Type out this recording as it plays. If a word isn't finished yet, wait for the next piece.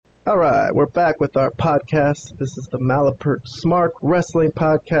All right, we're back with our podcast. This is the Malapert Smart Wrestling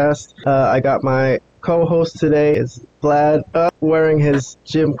Podcast. I got my co-host today is Vlad, wearing his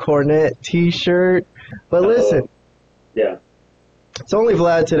Jim Cornette T-shirt. But listen, yeah, it's only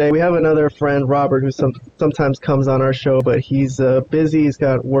Vlad today. We have another friend, Robert, who sometimes comes on our show, but he's busy. He's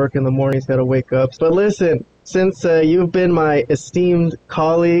got work in the morning. He's got to wake up. But listen, since you've been my esteemed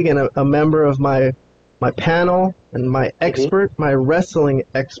colleague and a member of my panel and my expert, my wrestling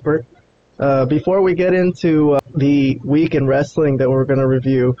expert, before we get into the week in wrestling that we're going to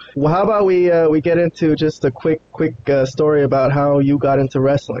review, well, how about we get into just a quick story about how you got into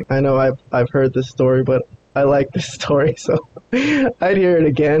wrestling? I know I've heard this story, but I like this story, so I'd hear it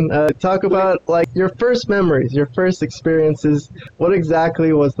again. Talk about like your first memories, your first experiences. What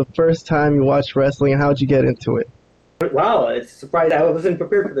exactly was the first time you watched wrestling, and how'd you get into it? Wow, it's a surprise. I wasn't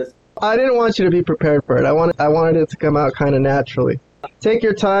prepared for this. I didn't want you to be prepared for it. I wanted it to come out kind of naturally. Take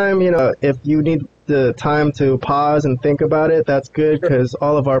your time, if you need the time to pause and think about it, that's good, because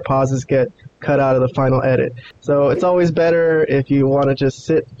all of our pauses get cut out of the final edit. So it's always better if you want to just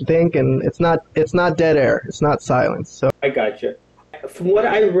sit, think, and it's not dead air. It's not silence. So I gotcha. From what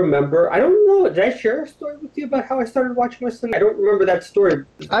I remember, I don't know, did I share a story with you about how I started watching wrestling? I don't remember that story.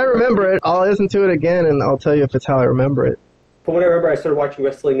 I remember it. I'll listen to it again, and I'll tell you if it's how I remember it. From what I remember, I started watching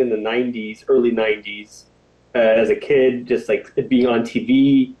wrestling in the 90s, early 90s. As a kid, just like it being on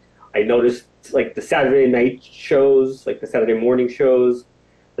TV, I noticed like the Saturday night shows, like the Saturday morning shows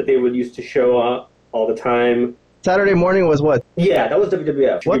that they would used to show up all the time. Saturday morning was what? Yeah, that was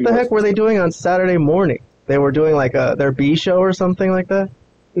WWF. What the heck were they doing on Saturday morning? They were doing like their B show or something like that?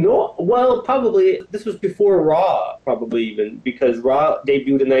 No, well, probably this was before Raw, probably even, because Raw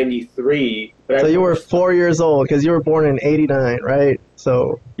debuted in '93. So you were 4 years old, because you were born in '89, right?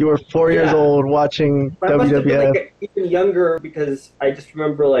 So you were 4 years old watching WWF. I must have been like even younger, because I just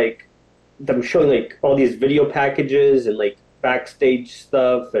remember like them showing like all these video packages and like backstage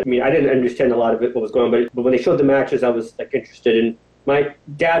stuff. I mean, I didn't understand a lot of it, what was going on, but when they showed the matches, I was like interested in. My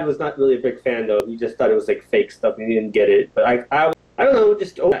dad was not really a big fan, though. He just thought it was like fake stuff, and he didn't get it. But I don't know,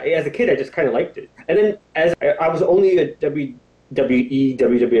 just as a kid, I just kind of liked it. And then as I was only a WWE,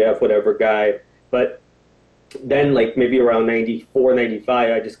 WWF, whatever guy, but then like maybe around 94, 95,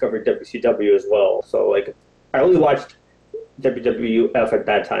 I discovered WCW as well. So like I only watched WWF at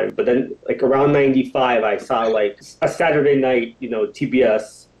that time, but then like around 95, I saw like a Saturday night,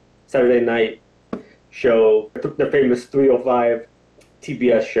 TBS Saturday night show, the famous 305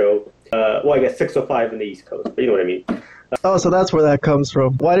 TBS show. Well, I guess 605 in the East Coast, but you know what I mean. Oh, so that's where that comes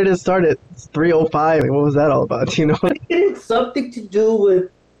from. Why did it start at 305? What was that all about? Do you know? It's something to do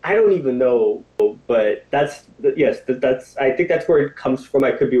with, I don't even know, but that's I think that's where it comes from.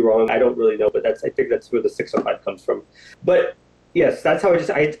 I could be wrong. I don't really know, but I think that's where the 605 comes from. But yes, that's how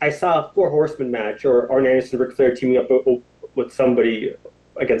I saw a Four Horsemen match, or Arn Anderson, Ric Flair teaming up with somebody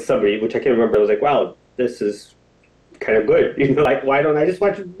against somebody, which I can't remember. I was like, wow, this is kind of good. Like, why don't I just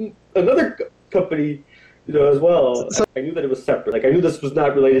watch another company, as well? So, I knew that it was separate. Like, I knew this was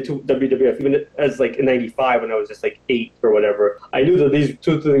not related to WWF, even as like in '95 when I was just like 8 or whatever. I knew that these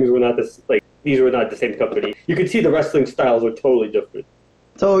two things were not these were not the same company. You could see the wrestling styles were totally different.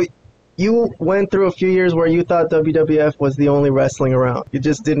 So you went through a few years where you thought WWF was the only wrestling around. You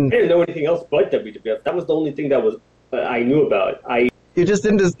just didn't. I didn't know anything else but WWF. That was the only thing that was I knew about. You just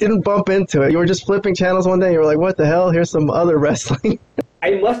didn't bump into it. You were just flipping channels one day. And you were like, "What the hell? Here's some other wrestling."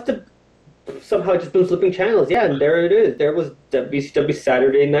 I must have somehow just been flipping channels. Yeah, and there it is. There was WCW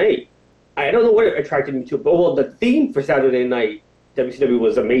Saturday Night. I don't know what attracted me to it, but the theme for Saturday Night WCW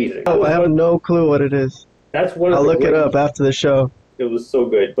was amazing. Oh, I have no clue what it is. That's one. I'll look it up after the show. It was so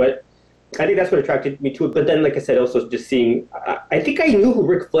good, but I think that's what attracted me to it. But then, like I said, also just seeing. I think I knew who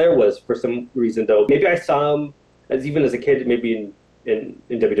Ric Flair was for some reason, though. Maybe I saw him even as a kid, maybe in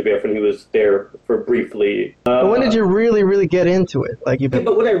WWF when he was there for briefly. But when did you really get into it?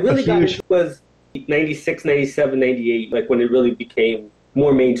 But when I really got into it was 96, 97, 98, like when it really became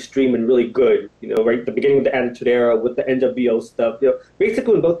more mainstream and really good, right? The beginning of the Attitude Era with the NWO stuff,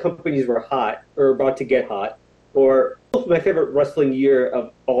 basically when both companies were hot or about to get hot. Or my favorite wrestling year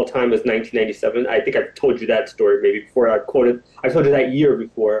of all time is 1997. I think I've told you that story maybe before. I told you that year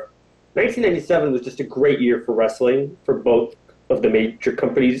before. 1997 was just a great year for wrestling for both of the major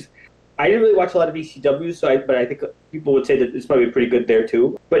companies. I didn't really watch a lot of ECW, but I think people would say that it's probably pretty good there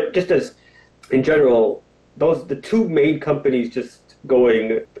too. But just as in general, the two main companies just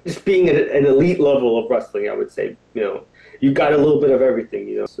being at an elite level of wrestling, I would say, you got a little bit of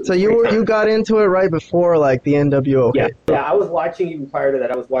everything, So you got into it right before like the NWO. Yeah, I was watching even prior to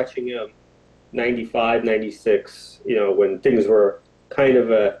that. I was watching 95, 96, when things were kind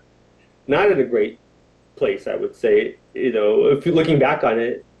of not in a great place, I would say. If you're looking back on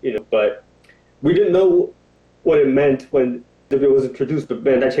it, but we didn't know what it meant when WWE was introduced, but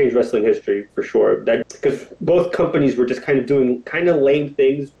man, that changed wrestling history for sure. That because both companies were just kind of doing kind of lame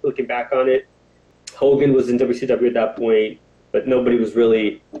things. Looking back on it, Hogan was in WCW at that point, but nobody was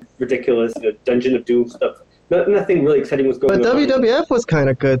really ridiculous. Dungeon of Doom stuff. Nothing really exciting was going on. But WWF was kind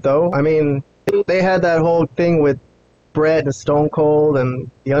of good, though. I mean, they had that whole thing with Bret and Stone Cold and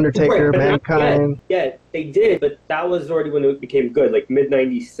The Undertaker, right, Mankind. Yeah, they did, but that was already when it became good, like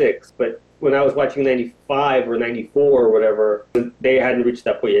mid-'96. But when I was watching 95 or 94 or whatever, they hadn't reached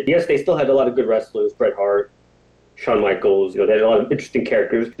that point yet. Yes, they still had a lot of good wrestlers, Bret Hart, Shawn Michaels. They had a lot of interesting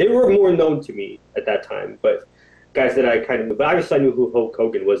characters. They were more known to me at that time, but guys that I kind of knew. But obviously I knew who Hulk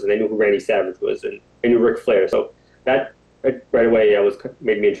Hogan was, and I knew who Randy Savage was, and I knew Ric Flair. So that right away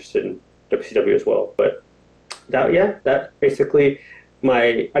made me interested in WCW as well. But that basically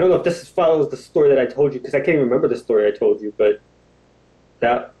I don't know if this follows the story that I told you, because I can't even remember the story I told you, but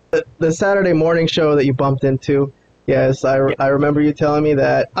that... The Saturday morning show that you bumped into, yes, I remember you telling me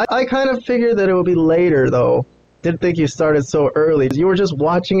that. I kind of figured that it would be later, though. Didn't think you started so early. You were just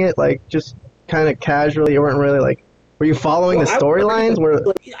watching it, like, just kind of casually. You weren't really, like... Were you following the storylines?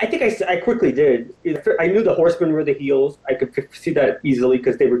 I think I quickly did. I knew the Horsemen were the heels. I could see that easily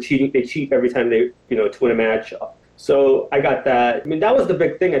because they were cheating. They cheat every time they, to win a match. So I got that. I mean, that was the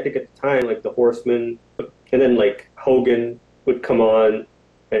big thing, I think, at the time, like the Horsemen. And then, like, Hogan would come on,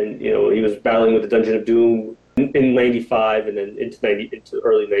 and, he was battling with the Dungeon of Doom in 95 and then into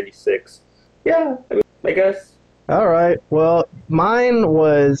early 96. Yeah, I guess. All right. Well, mine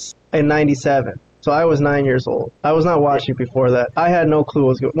was in 97. So I was 9 years old. I was not watching before that. I had no clue what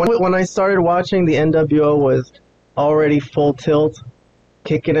was going on. When I started watching, the NWO was already full tilt,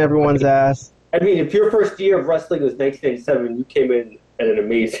 kicking everyone's ass. I mean, if your first year of wrestling was 1997, you came in at an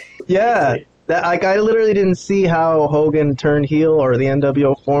amazing... Yeah. I literally didn't see how Hogan turned heel or the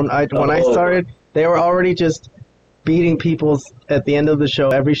NWO formed. When I started, they were already just beating people at the end of the show.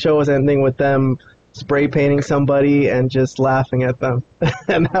 Every show was ending with them spray painting somebody and just laughing at them.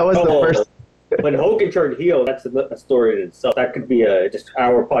 And that was the first... When Hogan turned heel, that's a story in itself. That could be just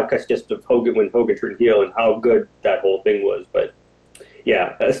our podcast just of Hogan when Hogan turned heel and how good that whole thing was. But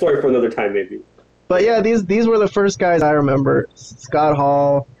yeah, a story for another time maybe. But yeah, these were the first guys I remember. Scott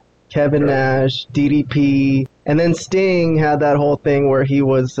Hall, Kevin Nash, DDP, and then Sting had that whole thing where he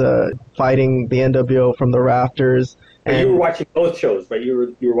was fighting the NWO from the rafters. And you were watching both shows, right?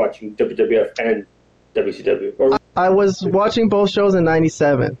 You were watching WWF and WCW. I was watching both shows in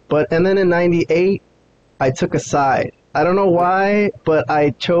 97, and then in 98, I took a side. I don't know why, but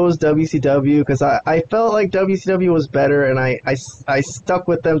I chose WCW because I felt like WCW was better, and I stuck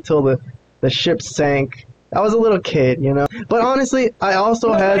with them till the ship sank. I was a little kid, But honestly, I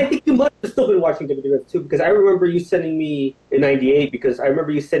also had... I think you must have still been watching WWF too, because I remember you sending me in 98, because I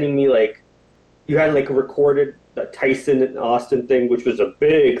remember you sending me, like, you had, like, a recorded Tyson and Austin thing, which was a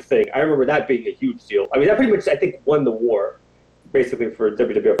big thing. I remember that being a huge deal. I mean, that pretty much, I think, won the war, basically, for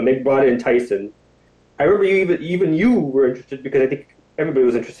WWF. When they brought in Tyson, I remember even you were interested, because I think everybody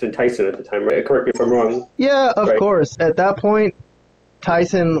was interested in Tyson at the time, right? Correct me if I'm wrong. Yeah, of course. At that point,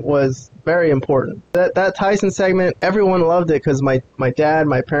 Tyson was very important. That Tyson segment, everyone loved it because my dad,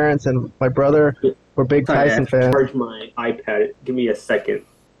 my parents, and my brother were big Tyson fans. Charge my iPad. Give me a second.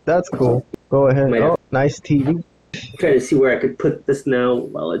 That's cool. Go ahead. Oh, nice TV. I'm trying to see where I could put this now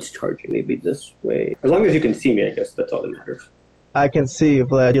while it's charging. Maybe this way. As long as you can see me, I guess that's all that matters. I can see you,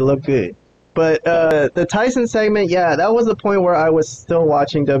 Vlad. You look good. But the Tyson segment, yeah, that was the point where I was still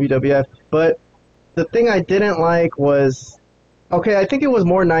watching WWF. But the thing I didn't like was... Okay, I think it was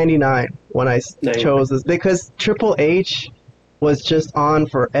more 99 when I chose this, because Triple H was just on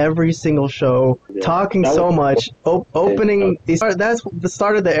for every single show, talking so much, opening... That's the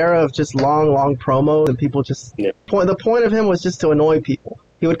start of the era of just long promos, and people just... The point of him was just to annoy people.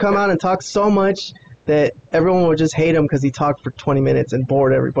 He would come out and talk so much that everyone would just hate him because he talked for 20 minutes and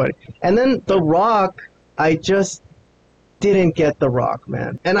bored everybody. And then The Rock, I just didn't get The Rock,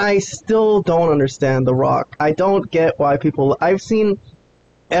 man. And I still don't understand The Rock. I don't get why people... I've seen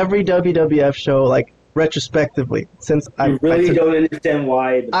every WWF show, like, retrospectively, since I really don't understand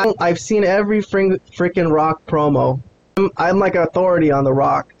why. I've seen every freaking Rock promo. I'm like an authority on The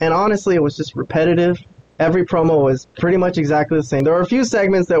Rock. And honestly, it was just repetitive. Every promo was pretty much exactly the same. There were a few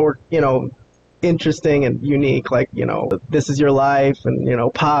segments that were, interesting and unique, like, This Is Your Life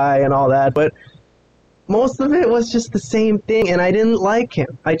and, Pie and all that. But most of it was just the same thing, and I didn't like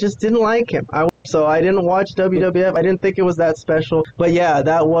him. I just didn't like him. So I didn't watch WWF. I didn't think it was that special. But yeah,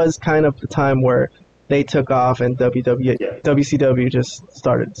 that was kind of the time where they took off and WCW just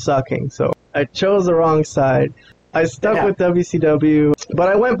started sucking. So I chose the wrong side. I stuck with WCW, but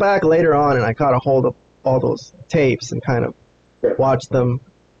I went back later on and I caught a hold of all those tapes and kind of watched them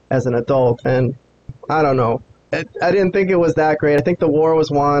as an adult. And I don't know. I didn't think it was that great. I think the war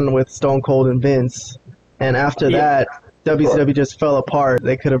was won with Stone Cold and Vince. And after that, WCW just fell apart.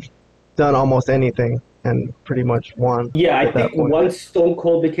 They could have done almost anything and pretty much won. Yeah, I think once Stone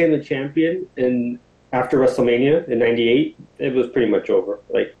Cold became the champion and after WrestleMania in '98, it was pretty much over.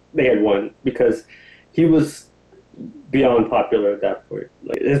 Like, they had won because he was beyond popular at that point.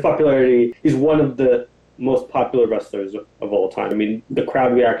 Like, his popularity, he's one of the most popular wrestlers of all time. I mean, the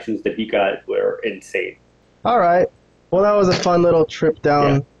crowd reactions that he got were insane. All right. Well, that was a fun little trip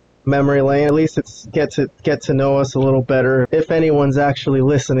down memory lane. At least it's get to know us a little better. If anyone's actually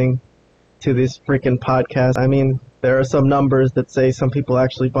listening to this freaking podcast. I mean, there are some numbers that say some people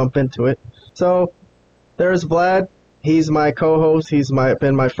actually bump into it. So there's Vlad. He's my co-host. He's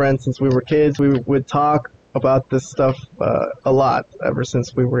been my friend since we were kids. We would talk about this stuff a lot ever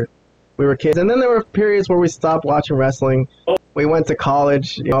since we were kids. And then there were periods where we stopped watching wrestling. We went to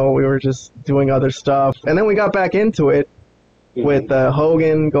college, we were just doing other stuff. And then we got back into it with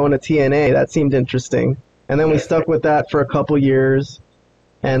Hogan going to TNA. That seemed interesting. And then we stuck with that for a couple years.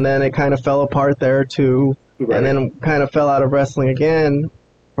 And then it kind of fell apart there, too. Right. And then kind of fell out of wrestling again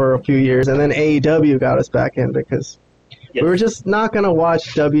for a few years. And then AEW got us back in because we were just not going to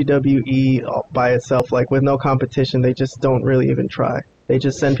watch WWE by itself, like with no competition. They just don't really even try. They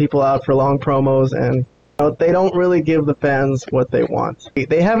just send people out for long promos, and they don't really give the fans what they want.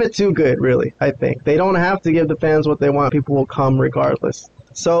 They have it too good, really, I think. They don't have to give the fans what they want. People will come regardless.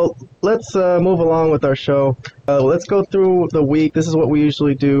 So let's move along with our show. Let's go through the week. This is what we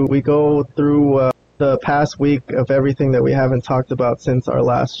usually do. We go through the past week of everything that we haven't talked about since our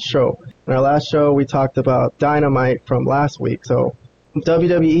last show. In our last show, we talked about Dynamite from last week. So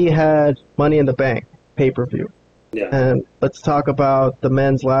WWE had Money in the Bank pay-per-view. Yeah. And let's talk about the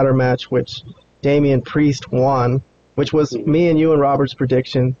men's ladder match, which Damian Priest won, which was me and you and Robert's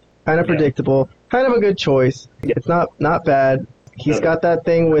prediction. Kind of predictable. Kind of a good choice. It's not bad. He's got that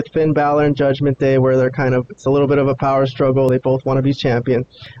thing with Finn Balor and Judgment Day where it's a little bit of a power struggle. They both want to be champion.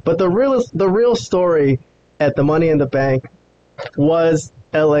 But the real story at the Money in the Bank was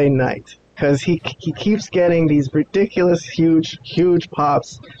LA Knight. Because he keeps getting these ridiculous, huge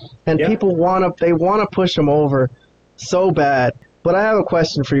pops. And people want to push him over so bad. But I have a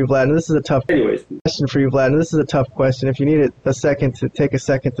question for you, Vlad, and this is a tough question for you, Vlad, and this is a tough question. If you need take a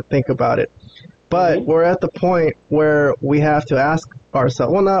second to think about it. But we're at the point where we have to ask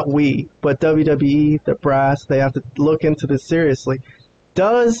ourselves, well, not we, but WWE, the brass, they have to look into this seriously.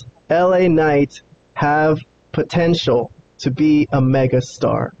 Does LA Knight have potential to be a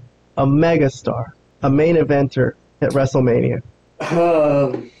megastar? A megastar, a main eventer at WrestleMania?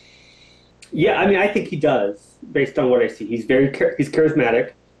 Yeah, I mean, I think he does, based on what I see. He's he's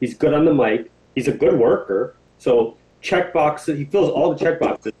charismatic. He's good on the mic. He's a good worker. So check boxes. He fills all the check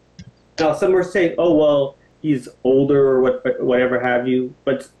boxes. Now, some are saying, oh, well, he's older or whatever have you.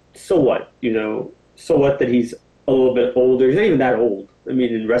 But so what? So what that he's a little bit older? He's not even that old. I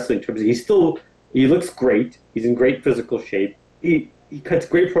mean, in wrestling terms, he looks great. He's in great physical shape. He cuts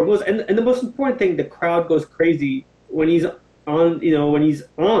great promos. And the most important thing, the crowd goes crazy when he's on, when he's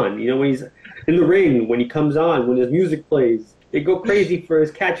in the ring, when he comes on, when his music plays. They go crazy for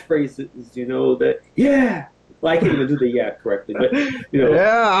his catchphrases, Well, I can't even do the correctly, but,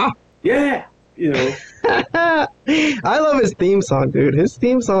 Yeah. I love his theme song, dude. His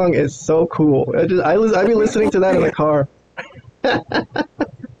theme song is so cool. I'd be listening to that in the car.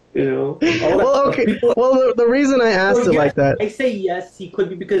 Well, okay. Well, the reason I asked it like that, I say yes, he could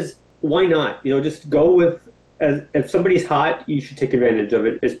be, because why not? Just go with, if somebody's hot, you should take advantage of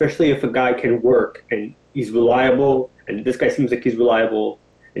it, especially if a guy can work and he's reliable, and this guy seems like he's reliable,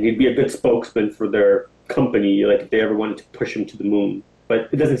 and he'd be a good spokesman for their company, like if they ever wanted to push him to the moon. But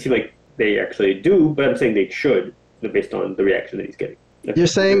it doesn't seem like they actually do, but I'm saying they should, based on the reaction that he's getting. You're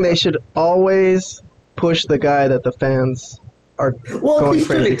saying they should always push the guy that the fans are going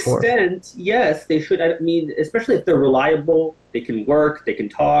crazy for? Well, to an extent, yes, they should. I mean, especially if they're reliable, they can work, they can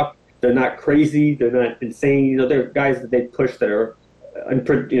talk, they're not crazy, they're not insane. They're guys that they push that are, in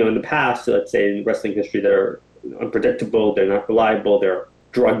the past, let's say in wrestling history, that are unpredictable, they're not reliable, they're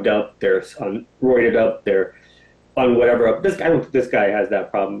drugged up, they're roided up, they're on whatever. I don't think this guy has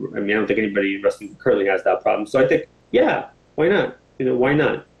that problem. I mean, I don't think anybody in wrestling currently has that problem. So I think, why not? Why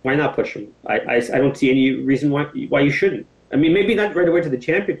not? Why not push him? I don't see any reason why you shouldn't. I mean, maybe not right away to the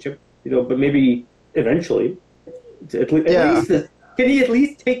championship, but maybe eventually. Can he at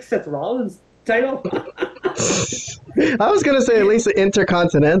least take Seth Rollins title? I was gonna say at least an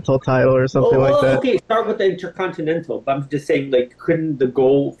Intercontinental title or something like that. Okay, start with the Intercontinental. But I'm just saying, like, couldn't the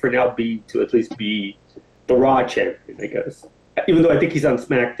goal for now be to at least be the Raw champion? I guess, even though I think he's on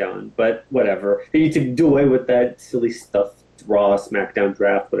SmackDown, but whatever. They need to do away with that silly stuff. Raw, SmackDown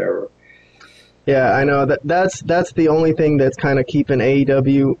draft, whatever. Yeah, I know that's the only thing that's kind of keeping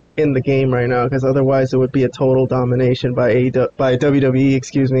AEW in the game right now, because otherwise it would be a total domination by WWE,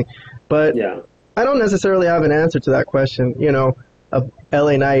 excuse me. But yeah. I don't necessarily have an answer to that question. You know, of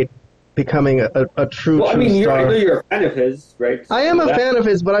LA Knight becoming a true I mean, star. I know you're a fan of his, right? I am a fan of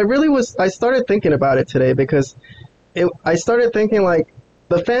his, but I started thinking about it today because I started thinking like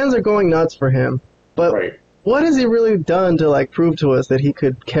the fans are going nuts for him, but. Right. What has he really done to like prove to us that he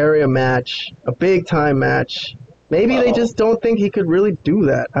could carry a match, a big time match? Maybe they just don't think he could really do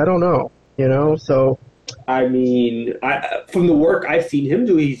that. I don't know, you know. So, I mean, from the work I've seen him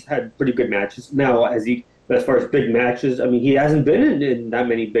do, he's had pretty good matches. Now, as far as big matches, I mean, he hasn't been in that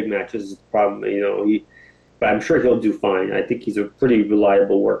many big matches. Problem, you know, but I'm sure he'll do fine. I think he's a pretty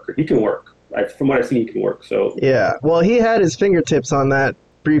reliable worker. He can work. From what I've seen, he can work. So yeah, well, he had his fingertips on that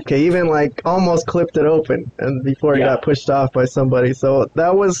briefcase, even like almost clipped it open, and before he got pushed off by somebody. So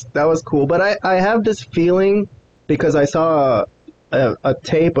that was cool. But I have this feeling because I saw a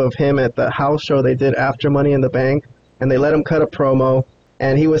tape of him at the house show they did after Money in the Bank, and they let him cut a promo,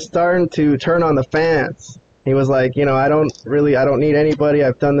 and he was starting to turn on the fans. He was like, you know, I don't need anybody.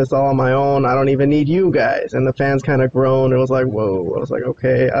 I've done this all on my own. I don't even need you guys. And the fans kind of groaned. It was like, whoa. I was like,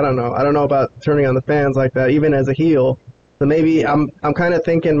 okay, I don't know about turning on the fans like that, even as a heel. So maybe I'm kind of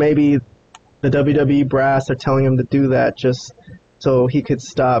thinking maybe the WWE brass are telling him to do that just so he could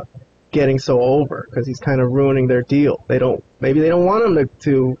stop getting so over, because he's kind of ruining their deal. They don't want him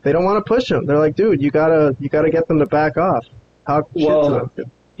to they don't want to push him. They're like, dude, you gotta get them to back off. Talk shit to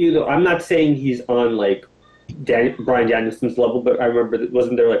them. You know, I'm not saying he's on like Bryan Danielson's level, but I remember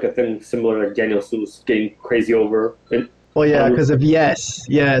wasn't there like a thing similar, like Danielson was getting crazy over and. Well, yeah, because of yes,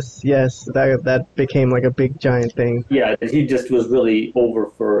 that became like a big giant thing. Yeah, he just was really over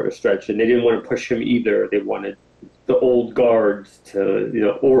for a stretch, and they didn't want to push him either. They wanted the old guards to, you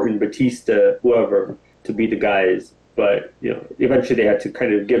know, Orton, Batista, whoever, to be the guys. But, you know, eventually they had to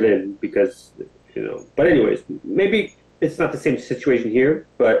kind of give in because, you know. But anyways, maybe it's not the same situation here,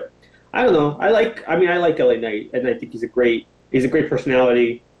 but I don't know. I like LA Knight, and I think he's a great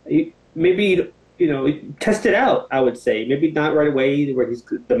personality. Maybe. You know, test it out, I would say. Maybe not right away where he's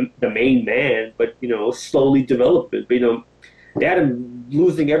the main man, but, you know, slowly develop it. But, you know, they had him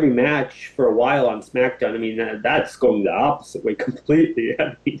losing every match for a while on SmackDown. I mean, that's going the opposite way completely.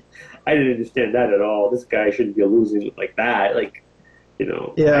 I mean, I didn't understand that at all. This guy shouldn't be losing like that. Like, you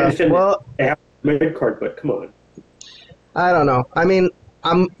know. Yeah, I understand well, they have a mid-card, but come on. I don't know. I mean,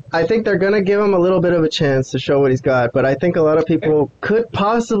 I think they're going to give him a little bit of a chance to show what he's got, but I think a lot of people could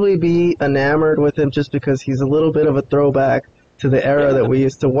possibly be enamored with him just because he's a little bit of a throwback to the era that we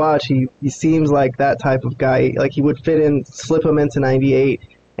used to watch. He seems like that type of guy. Like he would fit in, slip him into 98,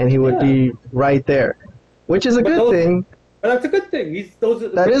 and he would be right there, which is a good thing. That's a good thing.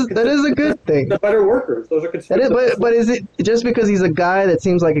 That is a good thing. The better workers. Those are considered. But is it just because he's a guy that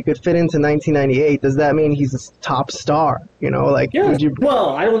seems like it could fit into 1998? Does that mean he's a top star? You know, like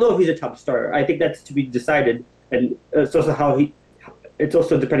Well, I don't know if he's a top star. I think that's to be decided, and it's also it's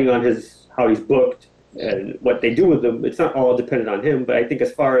also depending on how he's booked and what they do with him. It's not all dependent on him, but I think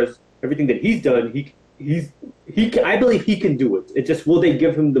as far as everything that he's done, I believe he can do it. It's just, will they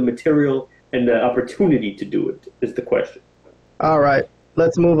give him the material and the opportunity to do it is the question. All right,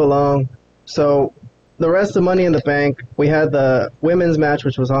 let's move along. So the rest of Money in the Bank, we had the women's match,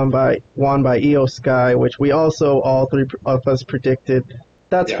 which was won by Io Sky, which we also, all three of us, predicted.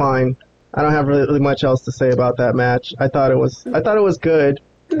 That's fine. I don't have really much else to say about that match. I thought it was good.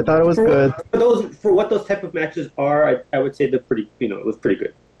 For what those type of matches are, I would say it was pretty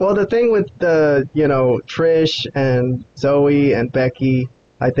good. Well, the thing with Trish and Zoe and Becky,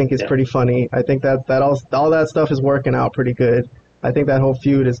 I think is pretty funny. I think that all that stuff is working out pretty good. I think that whole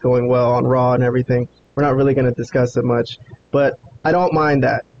feud is going well on Raw and everything. We're not really going to discuss it much, but I don't mind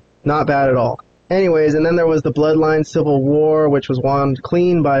that. Not bad at all. Anyways, and then there was the Bloodline Civil War, which was won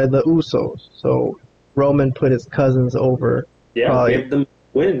clean by the Usos. So Roman put his cousins over. Yeah, gave them a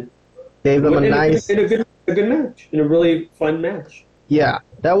win. Gave them a nice... In a good match. In a really fun match. Yeah,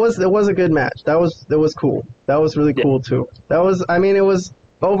 it was a good match. That was cool. That was really cool, too. It was...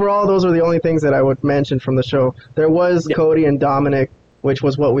 Overall, those are the only things that I would mention from the show. There was Cody and Dominik, which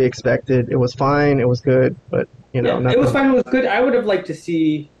was what we expected. It was fine. It was good, but, you know. It was fine. It was good. I would have liked to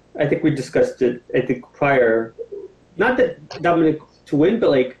see, I think we discussed it, prior, not that Dominik to win, but,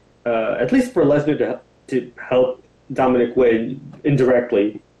 like, at least for Lesnar to help Dominik win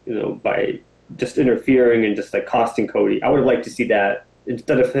indirectly, by just interfering and just like costing Cody. I would have liked to see that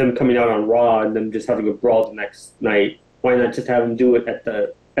instead of him coming out on Raw and then just having a brawl the next night. Why not just have him do it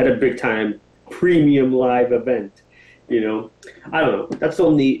at a big time premium live event? I don't know. That's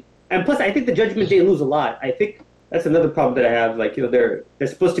only, and plus I think the Judgment Day lose a lot. I think that's another problem that I have. Like, they're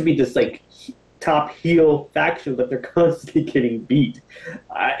supposed to be this like top heel faction, but they're constantly getting beat.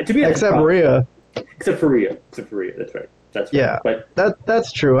 To me, except Rhea. Except for Rhea. That's right. That's right. Yeah, but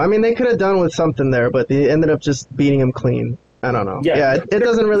that's true. I mean, they could have done with something there, but they ended up just beating him clean. I don't know. Yeah, it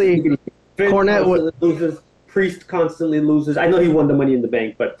doesn't really. Cornette loses. Priest constantly loses. I know he won the Money in the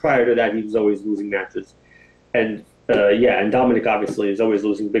Bank, but prior to that, he was always losing matches. And and Dominik obviously is always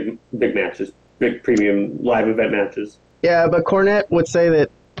losing big matches, big premium live event matches. Yeah, but Cornette would say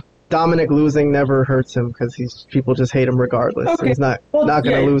that Dominik losing never hurts him because people just hate him regardless. Okay. So he's not going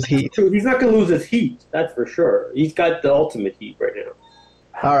to lose heat. He's not going to lose his heat. That's for sure. He's got the ultimate heat right now.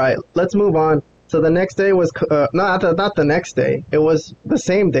 All right, let's move on. So the next day was not the next day. It was the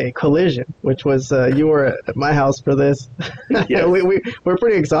same day, Collision, which was you were at my house for this. Yes. we're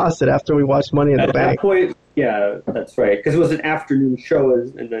pretty exhausted after we watched Money in the Bank. At that point, yeah, that's right. Because it was an afternoon show,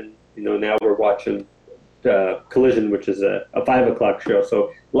 and then now we're watching Collision, which is a 5:00 show.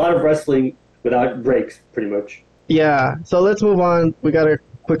 So a lot of wrestling without breaks, pretty much. Yeah. So let's move on. We got to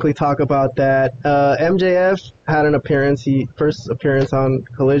quickly talk about that. MJF had an appearance. First appearance on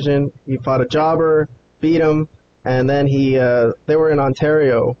Collision. He fought a jobber, beat him, and then they were in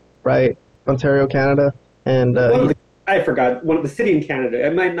Ontario, right? Ontario, Canada, and I forgot the city in Canada.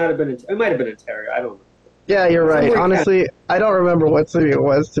 It might have been Ontario. I don't know. Yeah, you're right. Honestly, I don't remember what city it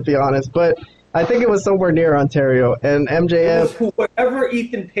was, to be honest, but I think it was somewhere near Ontario. And MJF, it was wherever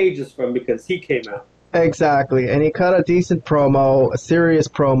Ethan Page is from, because he came out. Exactly, and he cut a decent promo, a serious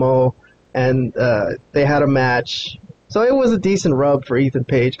promo, and they had a match. So it was a decent rub for Ethan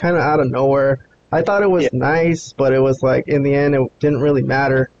Page, kind of out of nowhere. I thought it was nice, but it was like, in the end, it didn't really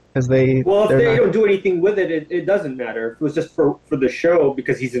matter. Because they don't do anything with it, it doesn't matter. If it was just for the show,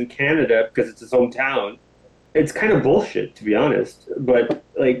 because he's in Canada, because it's his hometown, it's kind of bullshit, to be honest. But,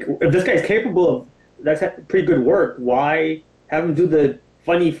 like, if this guy's capable of, that's pretty good work, why have him do the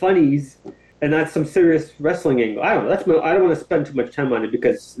funnies and not some serious wrestling angle? I don't know. I don't want to spend too much time on it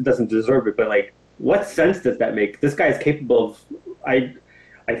because it doesn't deserve it. But like, what sense does that make? This guy is capable of. I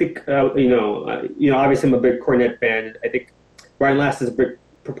think obviously I'm a big Cornette fan. I think Brian Last is a big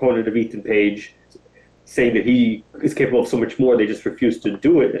proponent of Ethan Page, saying that he is capable of so much more. They just refuse to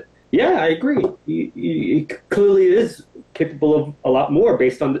do it. Yeah, I agree. He clearly is capable of a lot more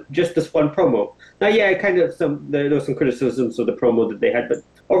based on just this one promo. Now, yeah, there was some criticisms of the promo that they had, but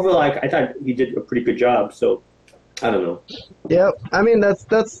overall, I thought he did a pretty good job. So, I don't know. Yeah, I mean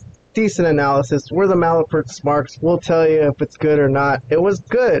that's decent analysis. We're the Malapert Smarks. We'll tell you if it's good or not. It was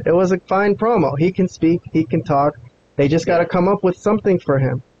good. It was a fine promo. He can speak. He can talk. They just got to come up with something for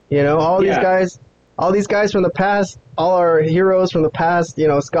him. All these guys from the past, all our heroes from the past,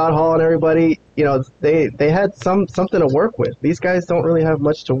 Scott Hall and everybody, they had something to work with. These guys don't really have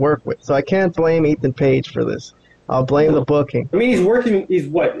much to work with. So I can't blame Ethan Page for this. I'll blame the booking. I mean, he's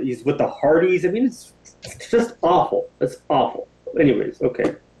with the Hardys. I mean, it's just awful. It's awful. Anyways,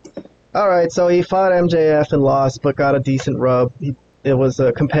 okay. All right, so he fought MJF and lost, but got a decent rub. It was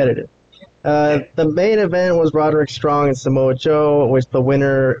competitive. The main event was Roderick Strong and Samoa Joe, with the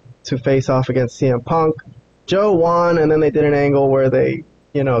winner to face off against CM Punk. Joe won, and then they did an angle where they,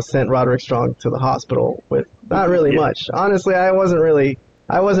 sent Roderick Strong to the hospital with not really much. Honestly, I wasn't really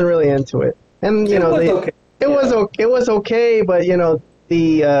into it. And It was okay, but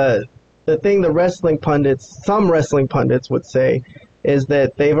the thing some wrestling pundits would say is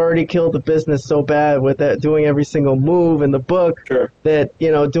that they've already killed the business so bad with that, doing every single move in the book, that,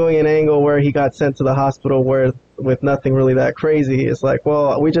 doing an angle where he got sent to the hospital with nothing really that crazy is like,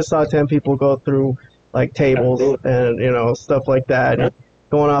 well, we just saw 10 people go through like tables and, stuff like that,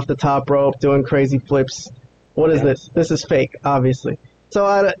 going off the top rope, doing crazy flips. What is this? This is fake, obviously. So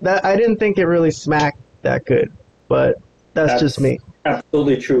I didn't think it really smacked that good, but that's just me.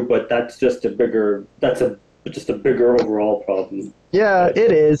 Absolutely true, but that's just a bigger overall problem. Yeah,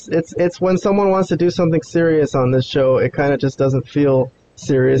 it is. It's when someone wants to do something serious on this show, it kind of just doesn't feel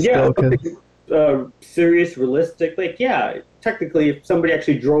serious. Yeah, serious, realistic. Like, yeah, technically, if somebody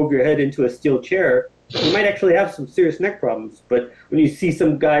actually drove your head into a steel chair, you might actually have some serious neck problems. But when you see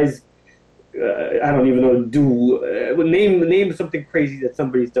some guys, I don't even know, name something crazy that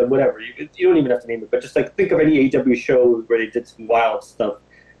somebody's done, whatever. You don't even have to name it, but just like think of any AEW show where they did some wild stuff,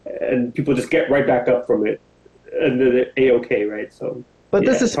 and people just get right back up from it, and then A-okay, right? So But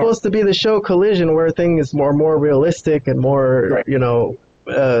this is supposed to be the show Collision, where things are more realistic and more,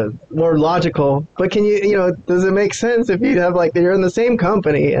 more logical. But can does it make sense if you have you're in the same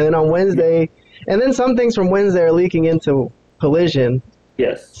company, and then on Wednesday, and then some things from Wednesday are leaking into Collision?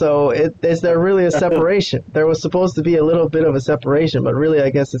 Yes. So is there really a separation? There was supposed to be a little bit of a separation, but really I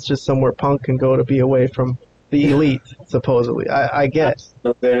guess it's just somewhere Punk can go to be away from the elite, supposedly. I guess.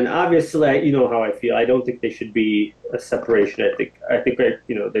 And obviously, you know how I feel. I don't think there should be a separation. I think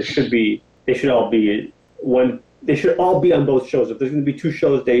there should be. They should all be one. They should all be on both shows. If there's going to be two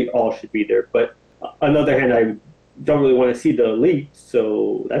shows, they all should be there. But on the other hand, I don't really want to see the elite,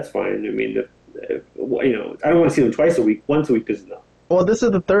 so that's fine. I mean, I don't want to see them twice a week. Once a week is enough. Well, this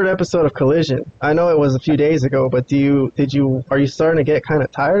is the third episode of Collision. I know it was a few days ago, but are you starting to get kind of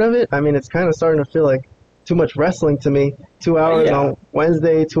tired of it? I mean, it's kind of starting to feel like too much wrestling to me. 2 hours on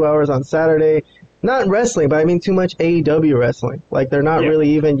Wednesday, 2 hours on Saturday. Not wrestling, but I mean too much AEW wrestling. Like they're not really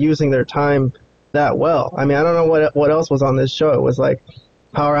even using their time that well. I mean, I don't know what else was on this show. It was like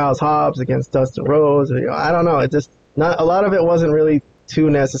Powerhouse Hobbs against Dustin Rhodes. I don't know. It just not a lot of it wasn't really too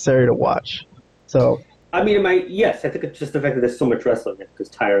necessary to watch. So. I mean, yes, I think it's just the fact that there's so much wrestling that is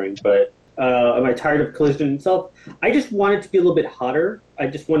tiring, but am I tired of Collision itself? I just want it to be a little bit hotter. I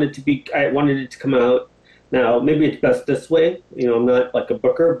wanted it to come out. Now, maybe it's best this way. I'm not like a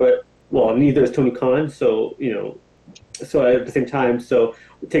booker, but, well, neither is Tony Khan, so, so at the same time, so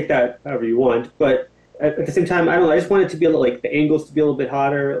take that however you want. But at the same time, I don't know, I just want it to be a little, like, the angles to be a little bit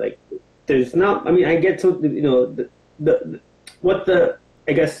hotter. Like, there's not, I mean, I get to,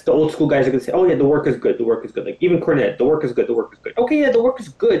 I guess the old school guys are going to say, oh, yeah, the work is good. Like, even Cornette, the work is good. Okay, yeah, the work is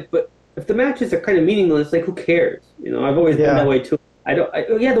good, but if the matches are kind of meaningless, like, who cares? I've always been that way, too.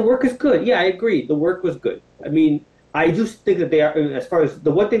 The work is good. Yeah, I agree. The work was good. I mean, I just think that they are, as far as,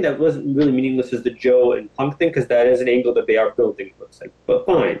 the one thing that wasn't really meaningless is the Joe and Punk thing, because that is an angle that they are building, it looks like. But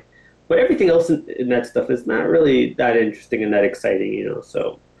fine. But everything else in that stuff is not really that interesting and that exciting,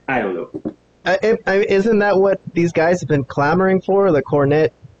 so I don't know. Isn't that what these guys have been clamoring for? The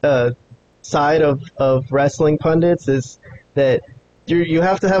Cornette side of wrestling pundits is that you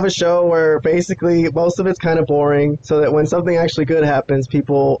have to have a show where basically most of it's kind of boring, so that when something actually good happens,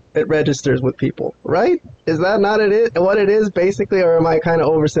 it registers with people, right? Is that not what it is basically, or am I kind of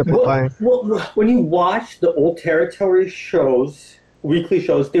oversimplifying? Well, when you watch the old territory shows, weekly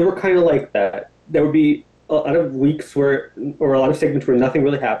shows, they were kind of like that. There would be a lot of weeks or a lot of segments where nothing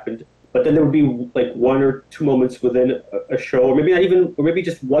really happened. But then there would be like one or two moments within a show, or maybe not even, or maybe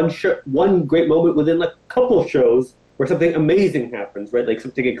just one great moment within like a couple of shows where something amazing happens, right? Like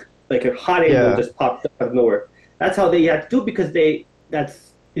something like a hot angle just pops up out of nowhere. That's how they had to do it, because they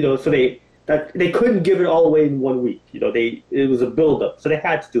couldn't give it all away in 1 week. It was a build up, so they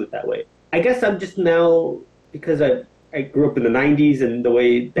had to do it that way. I guess I'm just now, because I grew up in the 90s and the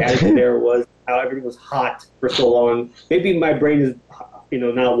way the attitude there was, how everything was hot for so long. Maybe my brain is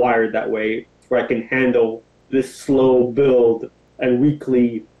not wired that way, where I can handle this slow build and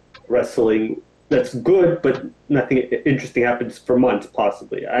weekly wrestling that's good, but nothing interesting happens for months,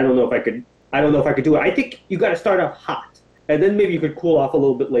 possibly. I don't know if I could do it. I think you got to start off hot, and then maybe you could cool off a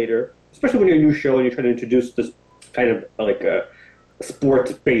little bit later, especially when you're a new show and you're trying to introduce this kind of like a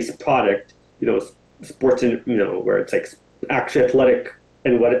sports-based product, sports, where it's like actually athletic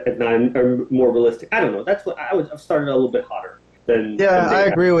and more realistic. I don't know. That's what I've started a little bit hotter. I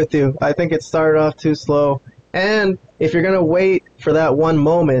agree with you. I think it started off too slow. And if you're going to wait for that one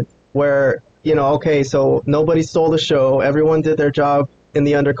moment where, okay, so nobody stole the show, everyone did their job in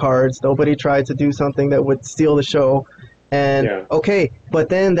the undercards, nobody tried to do something that would steal the show, okay, but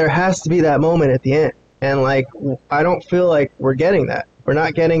then there has to be that moment at the end. And, I don't feel like we're getting that. We're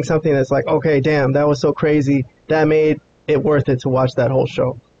not getting something that's like, okay, damn, that was so crazy, that made it worth it to watch that whole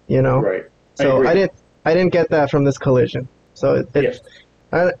show, Right. So I didn't get that from this Collision. So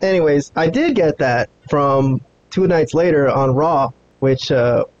anyways, I did get that from 2 nights later on Raw, which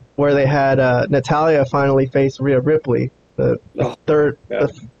where they had Natalya finally face Rhea Ripley, the third.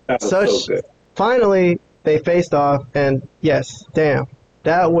 So good. Finally, they faced off, and yes, damn,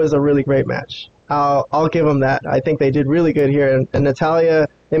 that was a really great match. I'll give them that. I think they did really good here, and Natalya,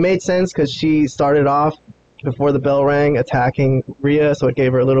 it made sense because she started off before the bell rang attacking Rhea, so it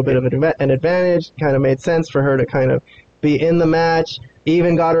gave her a little bit of an advantage. Kind of made sense for her to kind of be in the match,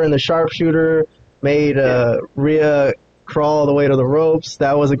 even got her in the sharpshooter, made Rhea crawl all the way to the ropes.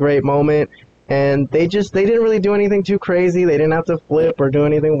 That was a great moment. And they didn't really do anything too crazy. They didn't have to flip or do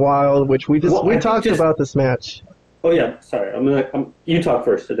anything wild, which we talked about this match. Oh yeah, sorry. You talk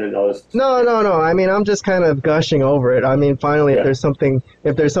first, and then I'll just. No. I mean, I'm just kind of gushing over it. I mean, finally, Yeah. if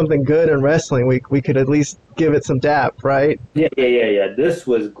there's something good in wrestling, we could at least give it some dap, right? Yeah. This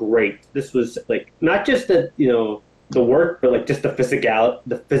was great. This was like not just the work, but like just the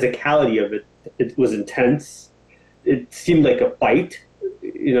physicality of it. It was intense. It seemed like a fight.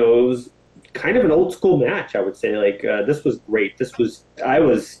 It was kind of an old school match, I would say. Like this was great. I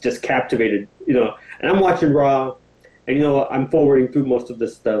was just captivated. And I'm watching Raw. And I'm forwarding through most of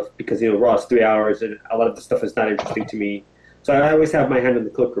this stuff because Raw is 3 hours and a lot of the stuff is not interesting to me. So I always have my hand on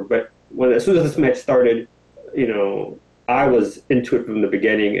the clicker. But as soon as this match started, I was into it from the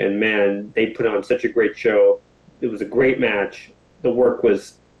beginning. And man, they put on such a great show. It was a great match. The work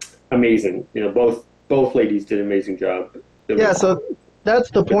was amazing. Both ladies did an amazing job. So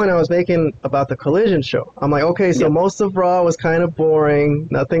that's the point I was making about the Collision show. I'm like, okay, so most of Raw was kind of boring,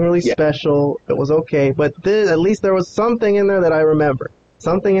 nothing really special. It was okay, but at least there was something in there that I remember.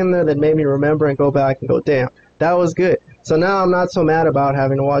 Something in there that made me remember and go back and go, damn, that was good. So now I'm not so mad about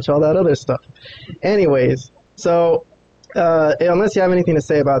having to watch all that other stuff. Anyways, so unless you have anything to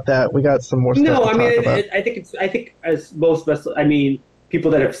say about that, we got some more stuff to talk about. I think as most wrestlers, people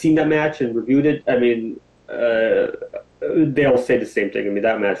that have seen that match and reviewed it, they all say the same thing.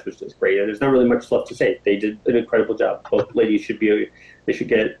 That match was just great, and there's not really much left to say. They did an incredible job. Both ladies should get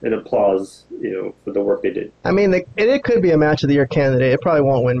an applause, for the work they did. It could be a match of the year candidate. It probably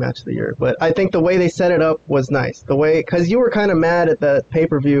won't win match of the year, but I think the way they set it up was nice. Because you were kind of mad at the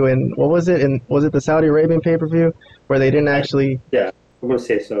pay-per-view, and what was it? And was it the Saudi Arabian pay-per-view where they didn't actually? Yeah, I'm gonna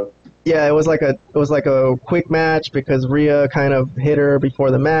say so. Yeah, it was like a quick match because Rhea kind of hit her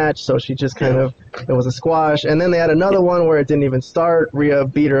before the match, so she just it was a squash. And then they had another one where it didn't even start. Rhea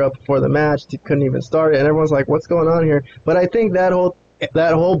beat her up before the match, couldn't even start it, and everyone's like, "What's going on here?" But I think that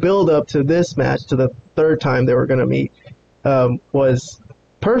whole build up to this match, to the third time they were going to meet, was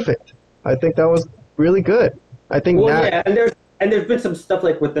perfect. I think that was really good. I think. Well, and there's been some stuff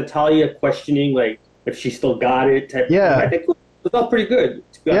like with Natalya questioning like if she still got it. I think it was all pretty good.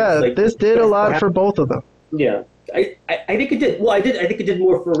 This did a lot for both of them. Yeah, I think it did. Well, I think it did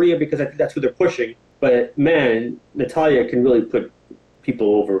more for Rhea because I think that's who they're pushing. But man, Natalya can really put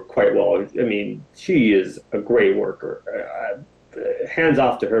people over quite well. She is a great worker. Hands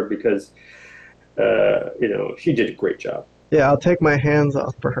off to her because she did a great job. Yeah, I'll take my hands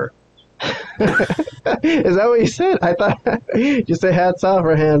off for her. Is that what you said? I thought you say hats off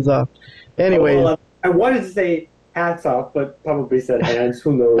or hands off. Anyway, I wanted to say hats off, but probably said hands.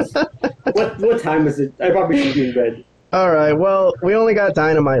 Who knows? What time is it? I probably should be in bed. All right. Well, we only got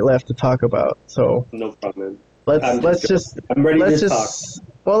Dynamite left to talk about, so no problem. Let's just talk.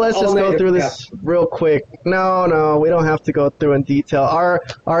 Well, let's just go through this real quick. No, we don't have to go through in detail. Our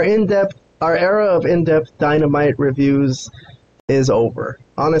era of in-depth Dynamite reviews is over.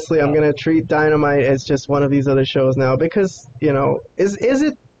 Honestly, I'm gonna treat Dynamite as just one of these other shows now because is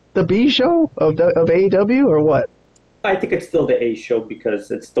it the B show of AEW or what? I think it's still the A show because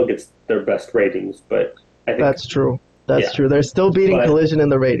it still gets their best ratings, but I think that's true. That's true. They're still beating Collision in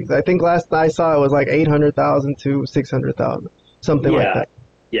the ratings. I think last I saw it was like 800,000 to 600,000, something like that.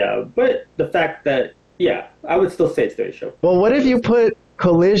 Yeah, but the fact that I would still say it's the A show. Well, what if you put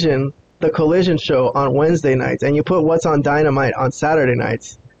the Collision show on Wednesday nights, and you put what's on Dynamite on Saturday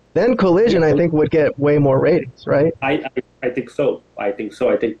nights? Then Collision, I think, would get way more ratings, right? I think so. I think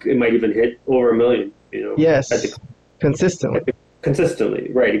it might even hit over 1 million. Yes, consistently.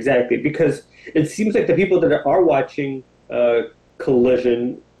 Consistently, right? Exactly, because it seems like the people that are watching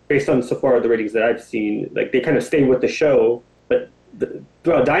Collision, based on so far the ratings that I've seen, like they kind of stay with the show. But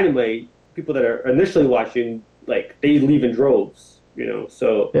throughout Dynamite, people that are initially watching, like they leave in droves.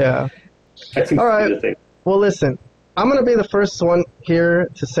 So yeah, that seems to be the thing. Well, listen. I'm going to be the first one here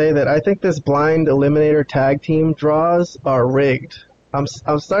to say that I think this blind eliminator tag team draws are rigged. I'm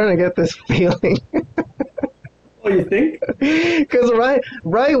starting to get this feeling. Oh, you think? Because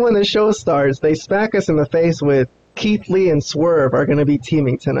right when the show starts, they smack us in the face with Keith Lee and Swerve are going to be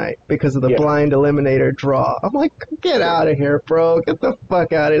teaming tonight because of the blind eliminator draw. I'm like, get out of here, bro. Get the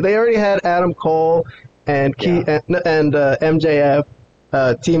fuck out of here. They already had Adam Cole and MJF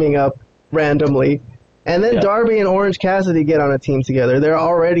teaming up randomly. And then Darby and Orange Cassidy get on a team together. They're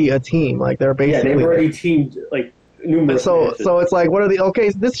already a team. Like they're basically they've already teamed like numerous. So it's like, what are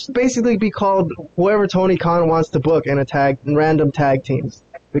the this should basically be called whoever Tony Khan wants to book in random tag teams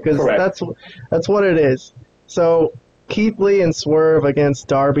because that's what it is. So Keith Lee and Swerve against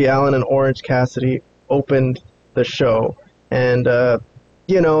Darby Allin and Orange Cassidy opened the show, and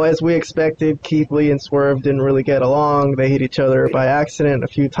as we expected, Keith Lee and Swerve didn't really get along. They hit each other by accident a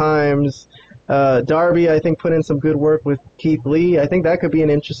few times. Darby, I think, put in some good work with Keith Lee. I think that could be an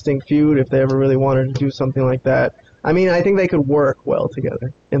interesting feud if they ever really wanted to do something like that. I mean, I think they could work well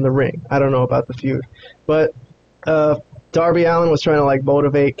together in the ring. I don't know about the feud. But Darby Allin was trying to, like,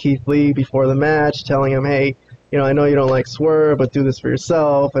 motivate Keith Lee before the match, telling him, hey, you know, I know you don't like Swerve, but do this for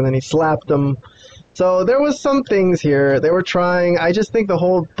yourself. And then he slapped him. So there was some things here. They were trying. I just think the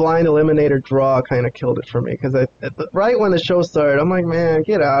whole blind eliminator draw kind of killed it for me. Because right when the show started, I'm like, man,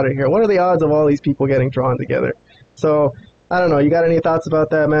 get out of here. What are the odds of all these people getting drawn together? So, I don't know. You got any thoughts about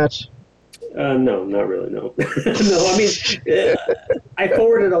that match? No, not really, no. No, I mean, I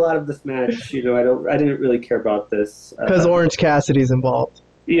forwarded a lot of this match. You know, I didn't really care about this. Because Orange Cassidy's involved.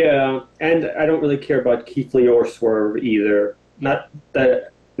 Yeah, and I don't really care about Keith Lee or Swerve either. Not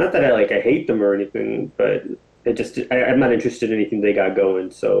that I hate them or anything, but I'm not interested in anything they got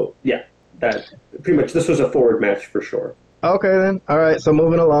going. So yeah, that pretty much this was a forward match for sure. Okay then. All right. So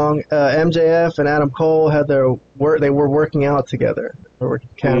moving along, MJF and Adam Cole had their work. They were working out together. There were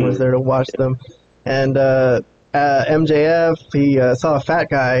cameras there to watch them, and MJF he saw a fat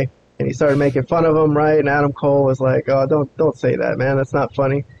guy and he started making fun of him, right? And Adam Cole was like, "Oh, don't say that, man. That's not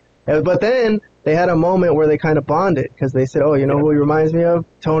funny." But then they had a moment where they kind of bonded because they said, "Oh, you know who he reminds me of?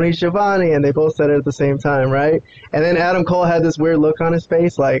 Tony Schiavone," and they both said it at the same time, right? And then Adam Cole had this weird look on his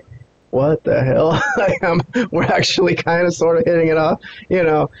face, like, what the hell? We're actually kind of sort of hitting it off, you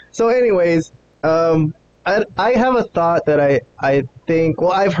know. So anyways, I have a thought that I think,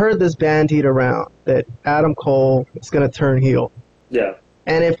 well, I've heard this bandied around that Adam Cole is going to turn heel. Yeah.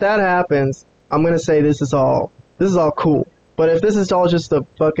 And if that happens, I'm going to say this is all cool. But if this is all just a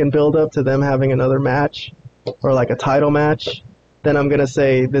fucking build up to them having another match or like a title match, then I'm going to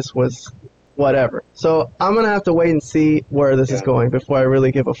say this was whatever. So I'm going to have to wait and see where this is going before I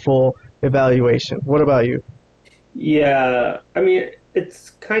really give a full evaluation. What about you? Yeah, I mean, it's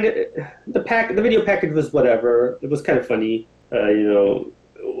kind of the video package was whatever. It was kind of funny, you know,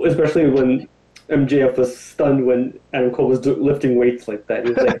 especially when MJF was stunned when Adam Cole was lifting weights like that.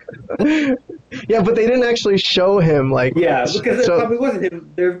 He was like, yeah, but they didn't actually show him like. Yeah, because it probably wasn't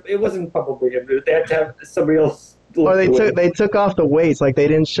him. It wasn't probably him. They had to have somebody else. Or they took off the weights, like they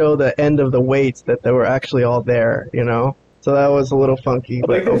didn't show the end of the weights that they were actually all there, you know. So that was a little funky.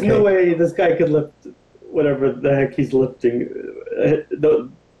 Like, there's no way this guy could lift whatever the heck he's lifting.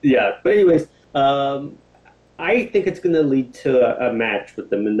 Yeah, but anyways, I think it's going to lead to a match with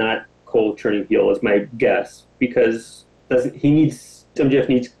them and not Cole turning heel is my guess, because MJF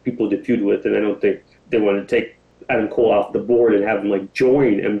needs people to feud with, and I don't think they want to take Adam Cole off the board and have him like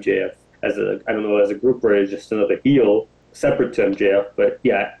join MJF as a group or as just another heel separate to MJF. But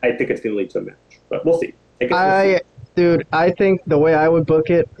yeah, I think it's going to lead to a match, but we'll see. Dude, I think the way I would book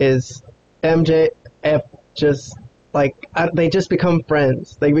it is MJF just they just become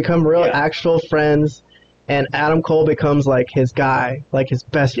friends. They become real actual friends, and Adam Cole becomes like his guy, like his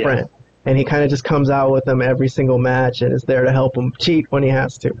best friend. And he kind of just comes out with them every single match and is there to help him cheat when he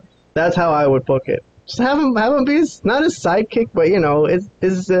has to. That's how I would book it. Just have him be not his sidekick, but you know,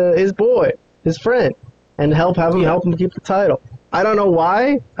 his boy, his friend, and help him keep the title. I don't know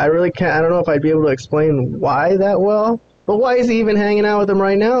why. I really can't. I don't know if I'd be able to explain why that well. But why is he even hanging out with them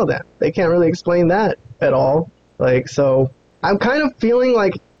right now? Then they can't really explain that at all. Like, so I'm kind of feeling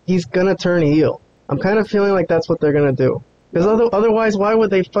like he's gonna turn heel. I'm kind of feeling like that's what they're gonna do. Because otherwise, why would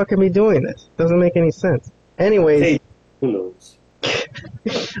they fucking be doing this? Doesn't make any sense. Anyways, hey, who knows?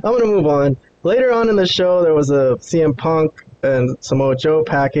 I'm gonna move on. Later on in the show, there was a CM Punk and Samoa Joe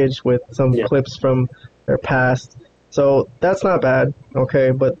package with some clips from their past. So that's not bad,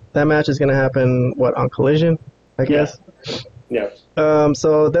 okay? But that match is gonna happen on Collision, I guess. Yeah.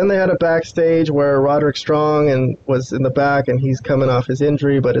 So then they had a backstage where Roderick Strong was in the back, and he's coming off his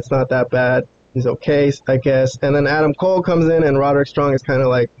injury, but it's not that bad. He's okay, I guess. And then Adam Cole comes in, and Roderick Strong is kind of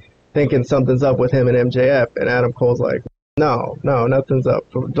like thinking something's up with him and MJF. And Adam Cole's like, no, nothing's up.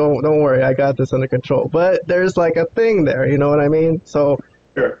 Don't worry, I got this under control. But there's like a thing there, you know what I mean? So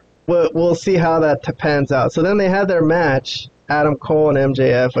sure. We'll see how that pans out. So then they had their match, Adam Cole and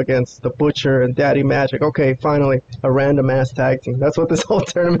MJF against The Butcher and Daddy Magic. Okay, finally, a random ass tag team. That's what this whole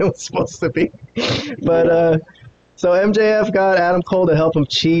tournament was supposed to be. But, so MJF got Adam Cole to help him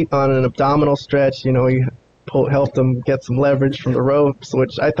cheat on an abdominal stretch. You know, he helped him get some leverage from the ropes,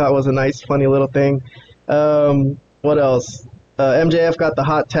 which I thought was a nice, funny little thing. What else? MJF got the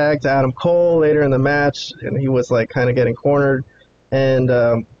hot tag to Adam Cole later in the match, and he was like kind of getting cornered. And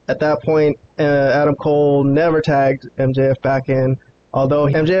at that point, Adam Cole never tagged MJF back in, although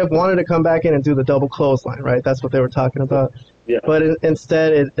MJF wanted to come back in and do the double clothesline, right? That's what they were talking about. Yeah. But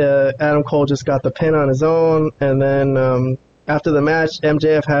instead, Adam Cole just got the pin on his own, and then after the match,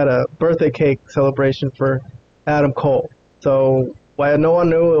 MJF had a birthday cake celebration for Adam Cole. So why no one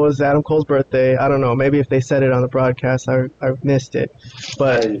knew it was Adam Cole's birthday. I don't know. Maybe if they said it on the broadcast, I missed it.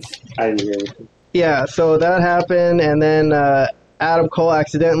 But I didn't hear anything. Yeah, so that happened, and then Adam Cole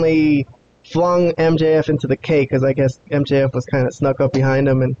accidentally flung MJF into the cake because I guess MJF was kind of snuck up behind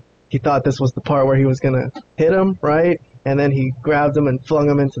him, and he thought this was the part where he was going to hit him, right? And then he grabbed him and flung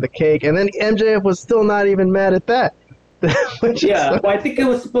him into the cake, and then MJF was still not even mad at that. Yeah, well, I think it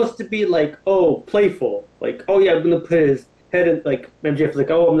was supposed to be like, playful. Like, I'm going to put his head in, like, MJF was like,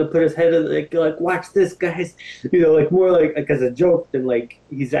 I'm going to put his head in, like, watch this, guys. Like, more like as a joke than, like,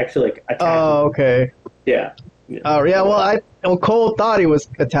 he's actually, like, attacking. Oh, okay. Yeah. Oh, yeah, well, Cole thought he was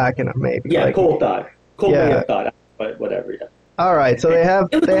attacking him, maybe. Yeah, like, Cole thought. Cole may have thought, but whatever, yeah. All right, so they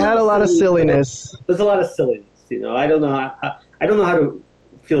had a lot of silliness. There's a lot of silliness, I don't know how to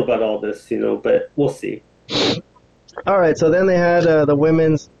feel about all this, but we'll see. All right, so then they had the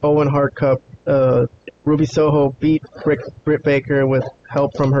women's Owen Hart Cup. Ruby Soho beat Britt Baker with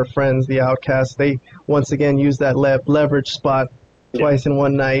help from her friends, the Outcasts. They once again used that leverage spot twice in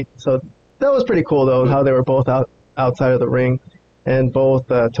one night. So that was pretty cool, though, how they were both outside of the ring. And both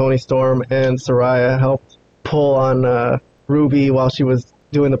Toni Storm and Saraya helped pull on Ruby while she was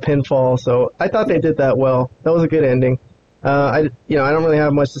doing the pinfall. So I thought they did that well. That was a good ending. I don't really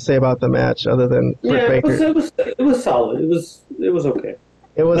have much to say about the match other than Britt Baker. It was solid. It was okay.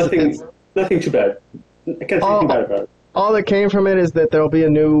 It was nothing too bad. I can't say anything bad about it. All that came from it is that there'll be a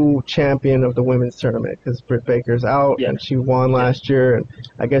new champion of the women's tournament because Britt Baker's out and she won last year, and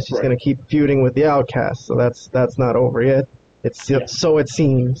I guess she's going to keep feuding with the Outcasts. So that's not over yet. So it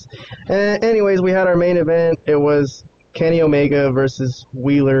seems. Anyways, we had our main event. It was Kenny Omega versus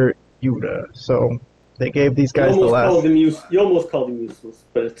Wheeler Yuta. So they gave these guys the last. You almost called him useless,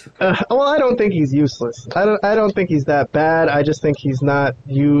 but it's okay. Well, I don't think he's useless. I don't think he's that bad. I just think he's not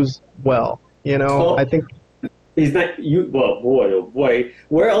used well. I think he's not. Well, boy, oh boy,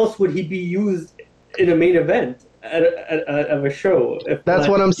 where else would he be used in a main event of a show? That's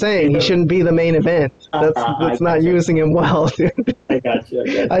what I'm saying. He shouldn't be the main event. That's not using him well, dude. I got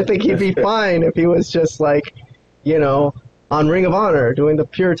you. I think he'd be fine if he was just like, on Ring of Honor doing the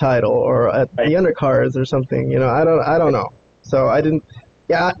Pure title or at the undercards or something. I don't know. So I didn't.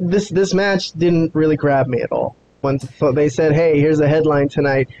 Yeah, this match didn't really grab me at all. So they said, hey, here's a headline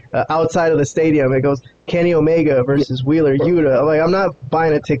tonight. Outside of the stadium, it goes Kenny Omega versus Wheeler Yuta. I'm like, I'm not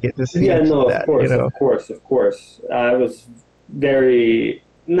buying a ticket to see that. Of course. I was very,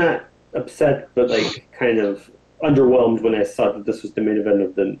 not upset, but like kind of underwhelmed when I saw that this was the main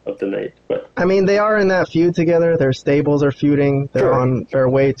event of the night. But I mean, they are in that feud together. Their stables are feuding. They're on their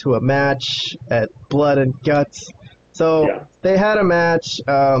way to a match at Blood and Guts. So they had a match.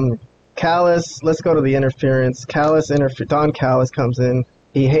 Callis, let's go to the interference. Don Callis comes in.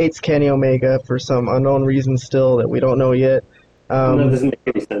 He hates Kenny Omega for some unknown reason still that we don't know yet. That doesn't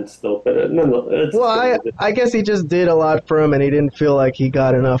make any sense still, but I guess he just did a lot for him and he didn't feel like he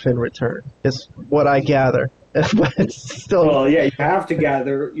got enough in return, is what I gather. But still, well, yeah, you have to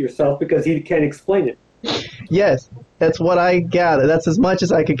gather yourself because he can't explain it. Yes, that's what I gather. That's as much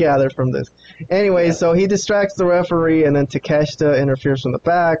as I could gather from this. Anyway, so he distracts the referee and then Takeshita interferes from the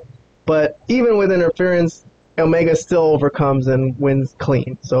back. But even with interference, Omega still overcomes and wins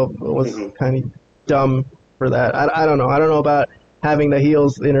clean. So it was kind of dumb for that. I don't know. I don't know about having the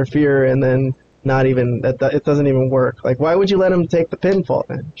heels interfere and then not even that. It doesn't even work. Like, why would you let him take the pinfall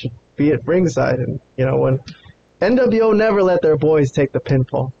then? It should be at ringside. And when NWO never let their boys take the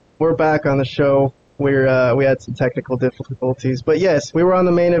pinfall. We're back on the show. We had some technical difficulties, but yes, we were on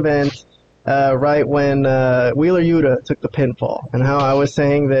the main event. Right when Wheeler Yuta took the pinfall, and how I was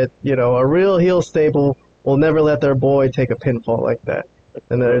saying that a real heel stable will never let their boy take a pinfall like that,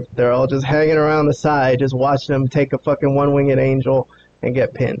 and they're all just hanging around the side, just watching him take a fucking one-winged angel and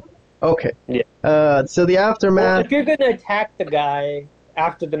get pinned. Okay. Yeah. So the aftermath. Well, if you're gonna attack the guy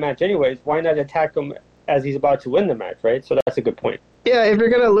after the match, anyways, why not attack him as he's about to win the match, right? So that's a good point. Yeah, if you're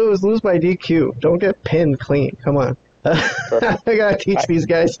gonna lose by DQ. Don't get pinned clean. Come on. I gotta teach these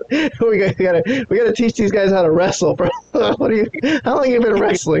guys. We gotta teach these guys how to wrestle, bro. How long have you been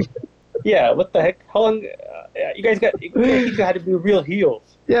wrestling? Yeah, what the heck? How long? You guys teach you how to be real heels.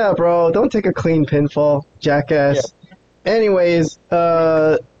 Yeah, bro. Don't take a clean pinfall, jackass. Yeah. Anyways,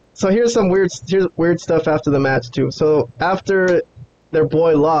 so here's some weird stuff after the match too. So after their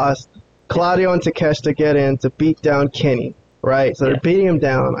boy lost, Claudio and Takeshita get in to beat down Kenny. Right, so they're beating him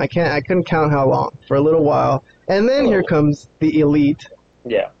down. I couldn't count how long, for a little while, and then here comes the Elite.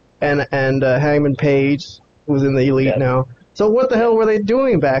 Yeah. And Hangman Page, who's in the Elite now, So what the hell were they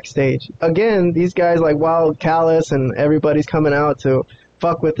doing backstage? Again, these guys like Wild Callis and everybody's coming out to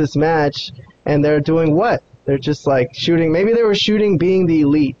fuck with this match, and they're doing what? They're just like shooting. Maybe they were shooting being the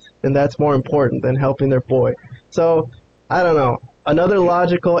elite, and that's more important than helping their boy. So I don't know. Another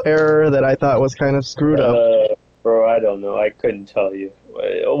logical error that I thought was kind of screwed up. Bro, I don't know. I couldn't tell you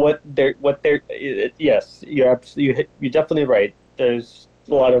what they're. Yes, you're definitely right. There's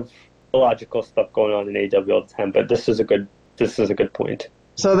a lot of illogical stuff going on in AEW all the time, but this is a good point.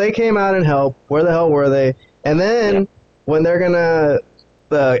 So they came out and helped. Where the hell were they? And then when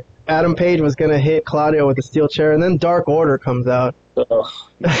Adam Page was gonna hit Claudio with a steel chair, and then Dark Order comes out,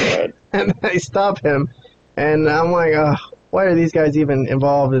 and they stop him, and I'm like, why are these guys even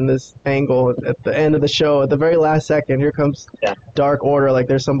involved in this angle at the end of the show? At the very last second, here comes Dark Order, like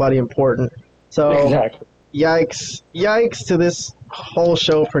there's somebody important. So, yikes to this whole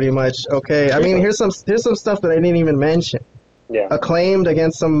show, pretty much. Okay, I mean, here's some stuff that I didn't even mention. Yeah. Acclaimed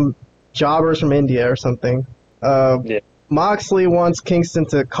against some jobbers from India or something. Moxley wants Kingston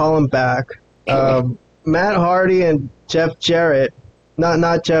to call him back. Matt Hardy and Jeff Jarrett.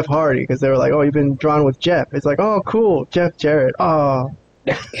 Not Jeff Hardy, because they were like, oh, you've been drawn with Jeff. It's like, oh, cool, Jeff Jarrett. Oh.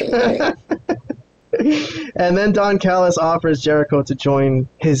 And then Don Callis offers Jericho to join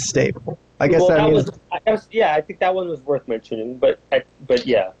his stable. I guess that means... I think that one was worth mentioning, but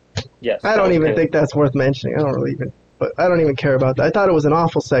yes. I don't even think that's worth mentioning. I don't even care about that. I thought it was an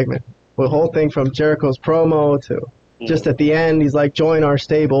awful segment. The whole thing from Jericho's promo to just at the end, he's like, join our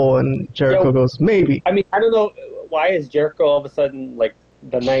stable, and Jericho goes, maybe. I mean, I don't know. Why is Jericho all of a sudden like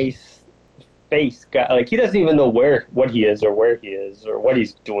the nice face guy? Like he doesn't even know what he is or where he is or what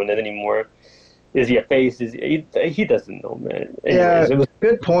he's doing anymore. Is he a face? He doesn't know, man. Anyways,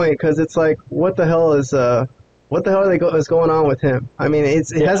 good point, because it's like, what the hell is going on with him? I mean,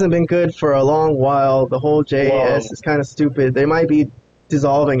 it hasn't been good for a long while. The whole JS is kind of stupid. They might be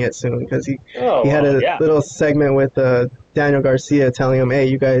dissolving it soon, because he had a little segment with Daniel Garcia telling him, hey,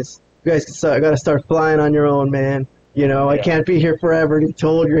 you guys got to start flying on your own, man. You know, I can't be here forever. And he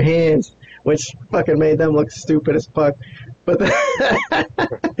told your hands, which fucking made them look stupid as fuck. But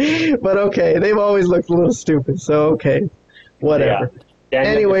but okay, they've always looked a little stupid, so okay, whatever. Yeah.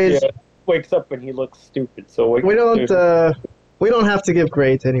 Anyways, wakes up and he looks stupid. So we don't have to give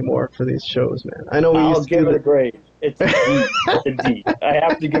grades anymore for these shows, man. I know I'll give it a grade. It's a D. It's a D. I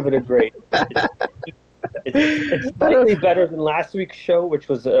have to give it a grade. It's slightly better than last week's show, which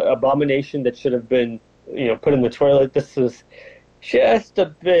was an abomination that should have been, put in the toilet. This was just a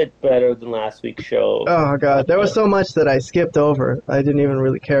bit better than last week's show. Oh god, there was so much that I skipped over. I didn't even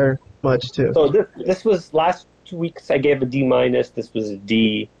really care much to. So this was last week's. I gave a D minus. This was a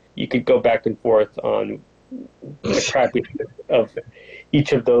D. You could go back and forth on the crappy of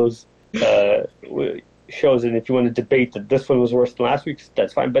each of those shows, and if you want to debate that this one was worse than last week's,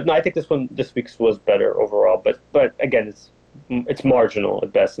 that's fine. But no, I think this week's was better overall. But again, it's marginal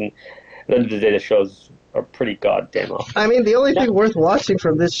at best, and at the end of the day, the shows are pretty goddamn awful. I mean, the only thing worth watching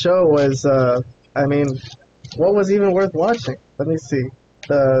from this show was, what was even worth watching? Let me see.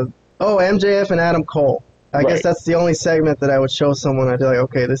 MJF and Adam Cole. I guess that's the only segment that I would show someone. I'd be like,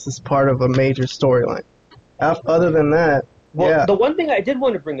 okay, this is part of a major storyline. Other than that, the one thing I did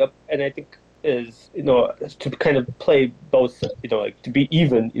want to bring up, and I think is, to kind of play both, like to be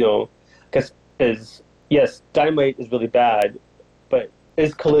even, because yes, Dynamite is really bad, but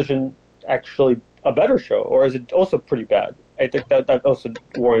is Collision actually a better show, or is it also pretty bad? I think that also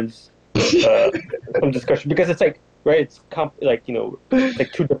warrants some discussion, because it's like, right, it's like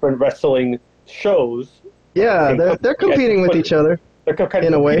two different wrestling shows. Yeah, they're competing with each other. They're kind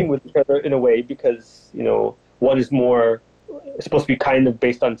of competing with each other in a way, because one is more supposed to be kind of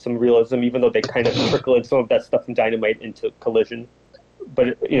based on some realism, even though they kind of trickle in some of that stuff from Dynamite into Collision.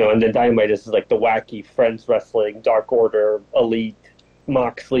 But and then Dynamite is like the wacky friends wrestling, Dark Order, Elite,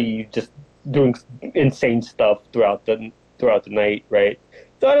 Moxley, just doing insane stuff throughout the night, right?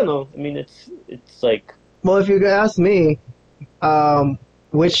 So I don't know. I mean, it's like. Well, if you ask me,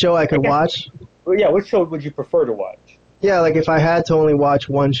 which show I could watch. Well, yeah, which show would you prefer to watch? Yeah, like if I had to only watch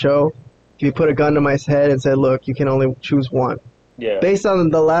one show, if you put a gun to my head and said, look, you can only choose one. Yeah. Based on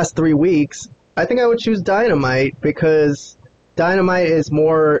the last 3 weeks, I think I would choose Dynamite, because Dynamite is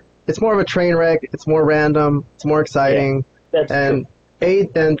more of a train wreck, it's more random, it's more exciting. Yeah, that's true.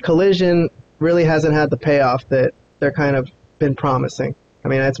 And Collision really hasn't had the payoff that they're kind of been promising. I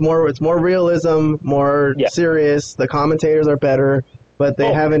mean, it's more realism, more serious, the commentators are better, but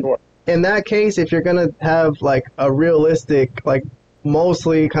they haven't. Sure. In that case, if you're going to have like a realistic, like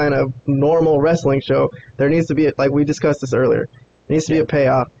mostly kind of normal wrestling show, there needs to be, like we discussed this earlier, there needs to be a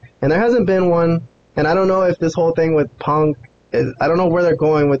payoff. And there hasn't been one And I don't know if this whole thing with Punk is, I don't know where they're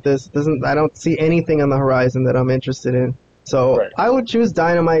going with this. I don't see anything on the horizon that I'm interested in. So Right. I would choose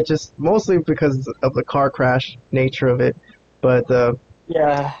Dynamite just mostly because of the car crash nature of it. But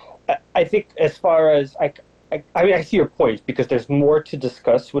Yeah, I think as far as I mean, I see your point because there's more to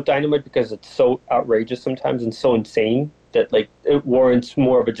discuss with Dynamite because it's so outrageous sometimes and so insane that like it warrants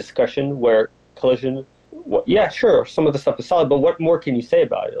more of a discussion. Where Collision, yeah, sure, some of the stuff is solid, but what more can you say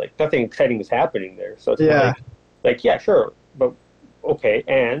about it? Like nothing exciting is happening there, so it's yeah. like yeah, sure, but okay,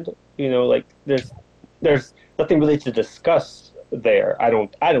 and like there's nothing really to discuss there. I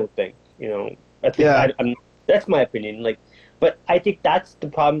don't think at least Yeah. that's my opinion. Like, but I think that's the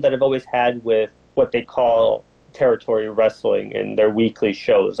problem that I've always had with what they call territory wrestling and their weekly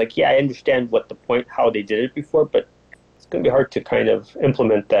shows. Like, yeah, I understand how they did it before, but it's going to be hard to kind of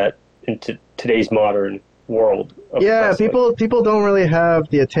implement that into today's modern world. Yeah, wrestling. people don't really have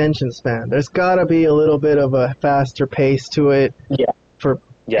the attention span. There's got to be a little bit of a faster pace to it. Yeah.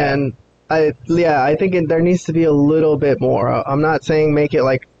 Yeah. And I think there needs to be a little bit more. I'm not saying make it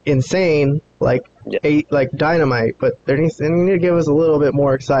like insane, like like Dynamite, but you need to give us a little bit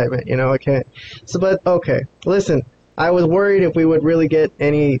more excitement. Okay. But okay, listen. I was worried if we would really get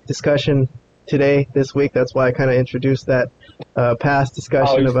any discussion this week. That's why I kind of introduced that past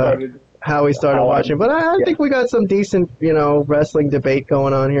discussion about how we started watching. But I think we got some decent, wrestling debate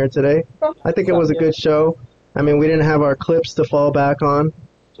going on here today. I think it was a good show. I mean, we didn't have our clips to fall back on.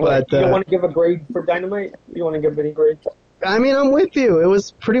 But you don't want to give a grade for Dynamite? You don't want to give any grade? I mean, I'm with you. It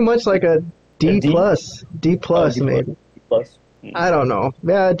was pretty much like a D plus, maybe. D plus. I don't know.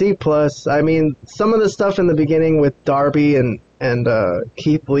 Yeah, D plus. I mean, some of the stuff in the beginning with Darby and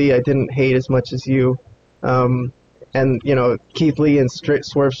Keith Lee, I didn't hate as much as you. And Keith Lee and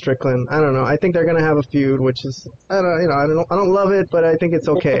Swerve Strickland. I don't know. I think they're gonna have a feud, which is I don't love it, but I think it's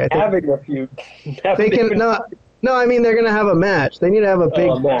okay. I think having a feud. They can No, I mean they're gonna have a match. They need to have a big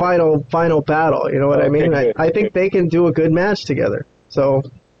final battle. You know what I mean? I think they can do a good match together. So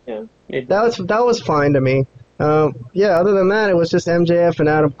yeah, that was fine to me. Yeah. Other than that, it was just MJF and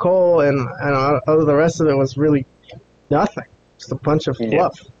Adam Cole, and other the rest of it was really nothing. Just a bunch of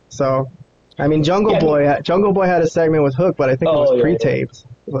fluff. Yeah. So, I mean, Jungle Boy had a segment with Hook, but I think it was pre-taped.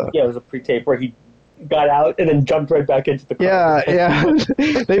 Yeah, it was a pre-tape where he got out and then jumped right back into the car. Yeah.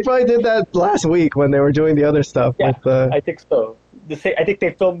 They probably did that last week when they were doing the other stuff. Yeah, I think so. I think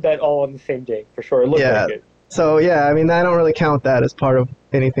they filmed that all on the same day, for sure. It looked like it. So, yeah, I mean, I don't really count that as part of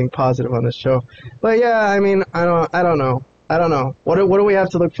anything positive on this show. But, yeah, I mean, I don't know. What do we have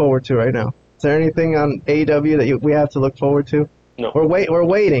to look forward to right now? Is there anything on AEW that we have to look forward to? No. We're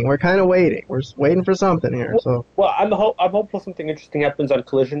waiting. We're kind of waiting. We're waiting for something here. So. Well, I'm hopeful something interesting happens on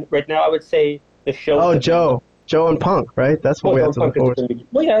Collision. Right now, I would say the show... Oh, Joe and Punk, right? That's what we have to look forward to.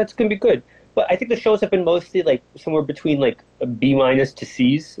 Well, yeah, it's going to be good. But I think the shows have been mostly like somewhere between like a B- to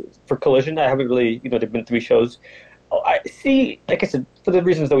C's for Collision. I haven't really, they've been 3 shows. I see, like I said, for the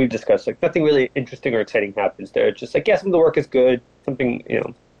reasons that we've discussed, like nothing really interesting or exciting happens there. It's just like, some of the work is good, something,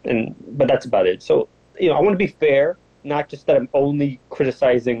 but that's about it. So, I want to be fair, not just that I'm only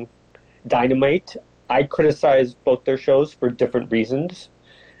criticizing Dynamite. I criticize both their shows for different reasons.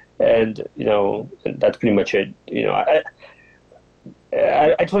 And, and that's pretty much it.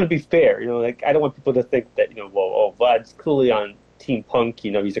 I just want to be fair, like I don't want people to think that, Vlad's clearly on Team Punk,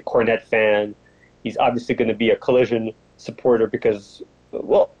 he's a Cornette fan. He's obviously going to be a Collision supporter because,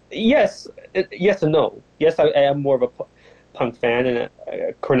 well, yes and no. Yes, I am more of a Punk fan and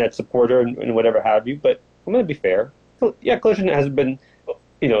a Cornette supporter and whatever have you, but I'm going to be fair. So, yeah, Collision hasn't been,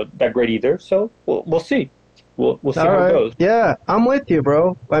 that great either, so we'll see. We'll see how it goes. Yeah, I'm with you,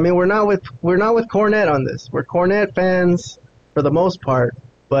 bro. I mean, we're not with Cornette on this. We're Cornette fans for the most part,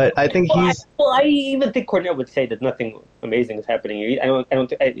 but I think I even think Cornette would say that nothing amazing is happening. I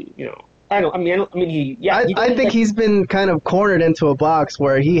think he's been kind of cornered into a box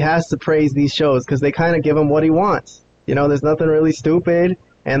where he has to praise these shows because they kind of give him what he wants. There's nothing really stupid,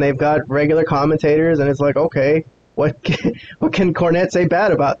 and they've got regular commentators, and it's like, okay, what can Cornette say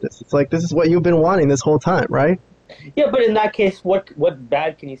bad about this? It's like, this is what you've been wanting this whole time, right? Yeah, but in that case, what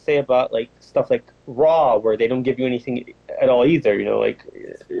bad can you say about like stuff like Raw, where they don't give you anything at all either? They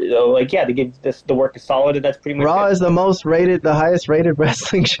give the work is solid, and that's pretty much Raw it. is the highest rated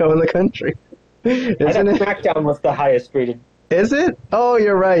wrestling show in the country, isn't it? SmackDown was the highest rated. Is it? Oh,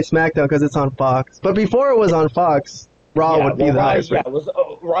 you're right, SmackDown, because it's on Fox. But before it was on Fox, Raw would be the highest rated.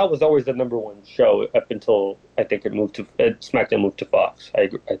 Raw was always the number one show up until I think SmackDown moved to Fox. I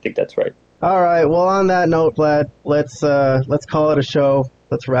think that's right. All right. Well, on that note, Vlad, let's call it a show.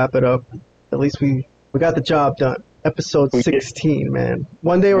 Let's wrap it up. At least we got the job done. episode We did. 16, man.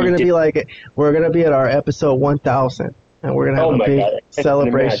 One day we're We gonna did. be like, we're gonna be at our episode 1000, and we're gonna have Oh a my big God, I can't even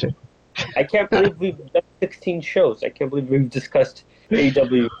celebration. I can't believe we've done 16 shows. I can't believe we've discussed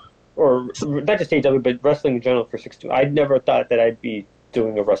AEW, or not just AEW, but wrestling in general for 16. I never thought that I'd be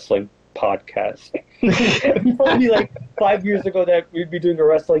doing a wrestling podcast. If you told me like 5 years ago that we'd be doing a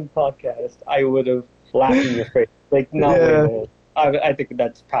wrestling podcast, I would have laughed in your face. Like, no Yeah. way, man. I think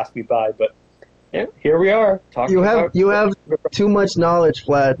that's passed me by, but yeah, here we are. Talking You have too much knowledge,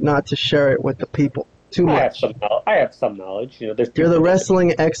 Vlad, not to share it with the people. Too I have much. I have some knowledge. You know, there's You're the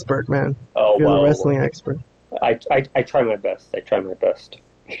wrestling expert, man. Oh, You're well, the wrestling expert. I try my best. I try my best.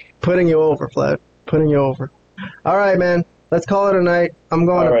 Putting you over, Vlad. Putting you over. All right, man. Let's call it a night. I'm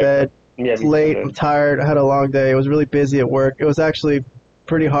going All to right. bed. Yeah, It's me too, late. man. I'm tired. I had a long day. I was really busy at work. It was actually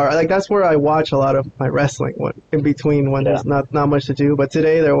pretty hard. Like, that's where I watch a lot of my wrestling, in between when there's not much to do. But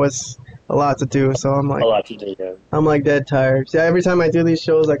today there was a lot to do, so I'm A lot to do. Yeah. I'm like dead tired. Yeah, every time I do these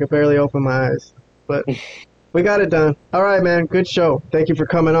shows, I could barely open my eyes. But we got it done. All right, man. Good show. Thank you for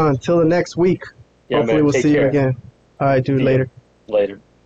coming on. Till the next week. Yeah, Hopefully man. we'll Take see you care. again. All right, dude. See ya. Later. Later.